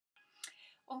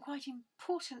one quite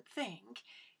important thing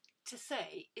to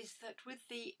say is that with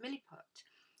the Milliput,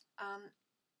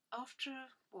 after,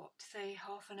 what, say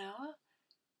half an hour,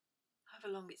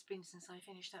 however long it's been since I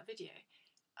finished that video,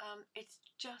 it's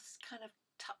just kind of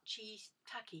touchy,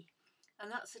 tacky, and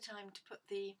that's the time to put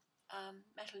the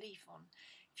metal leaf on.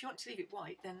 If you want to leave it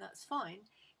white, then that's fine,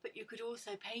 but you could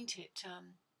also paint it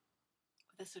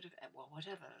with a sort of, well,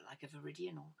 whatever, like a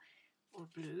viridian or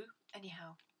blue.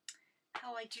 Anyhow,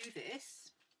 how I do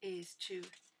this is to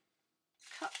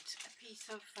cut a piece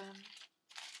of,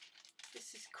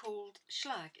 this is called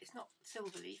slag. It's not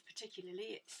silver leaf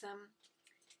particularly,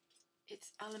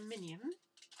 it's aluminium,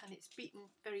 and it's beaten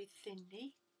very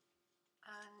thinly,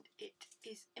 and it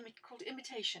is called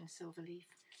imitation silver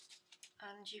leaf,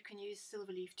 and you can use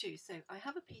silver leaf too. So I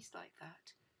have a piece like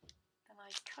that, then I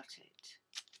cut it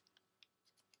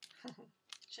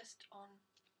just on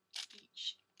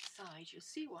each side. You'll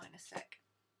see why in a sec.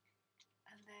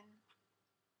 And then,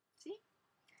 see,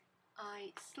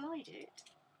 I slide it,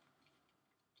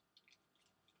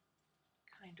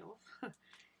 kind of, like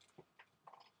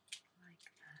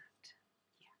that.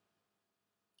 Yeah,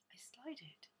 I slide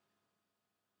it,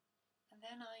 and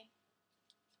then I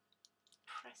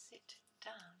press it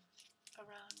down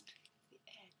around the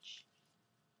edge,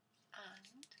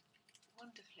 and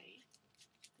wonderfully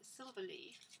the silver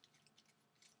leaf,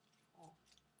 or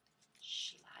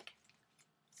slag,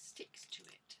 sticks to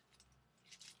it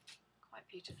quite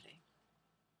beautifully.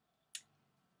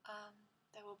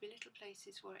 There will be little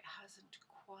places where it hasn't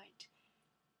quite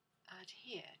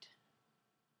adhered,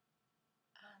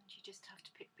 and you just have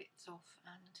to pick bits off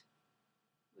and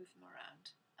move them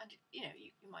around. And you know,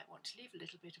 you might want to leave a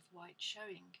little bit of white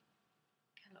showing.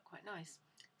 It can look quite nice.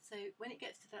 So when it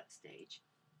gets to that stage,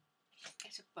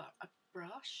 get a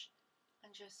brush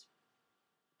and just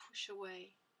push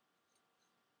away